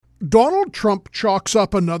Donald Trump chalks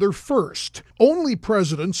up another first. Only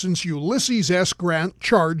president since Ulysses S. Grant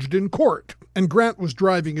charged in court. And Grant was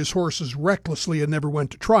driving his horses recklessly and never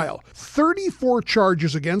went to trial. 34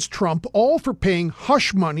 charges against Trump, all for paying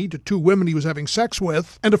hush money to 2 women he was having sex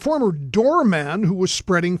with, and a former doorman who was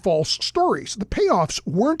spreading false stories. The payoffs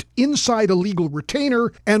weren't inside a legal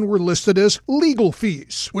retainer and were listed as legal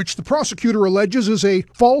fees, which the prosecutor alleges is a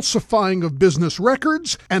falsifying of business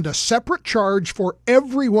records and a separate charge for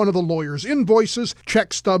every one of the lawyer's invoices,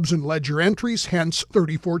 check stubs, and ledger entries, hence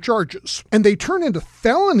 34 charges. And they turn into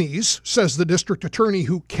felonies, says the district attorney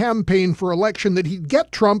who campaigned for election, that he'd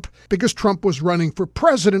get Trump because Trump was running for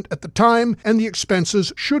president at the time and the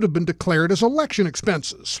expenses should have been declared as election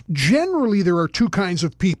expenses. Generally, there are 2 kinds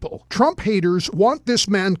of people. Trump haters want this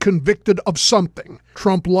man convicted of something.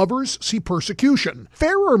 Trump lovers see persecution.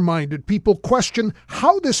 Fairer-minded people question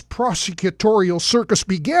how this prosecutorial circus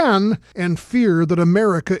began and fear that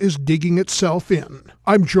America is digging itself in.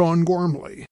 I'm John Gormley.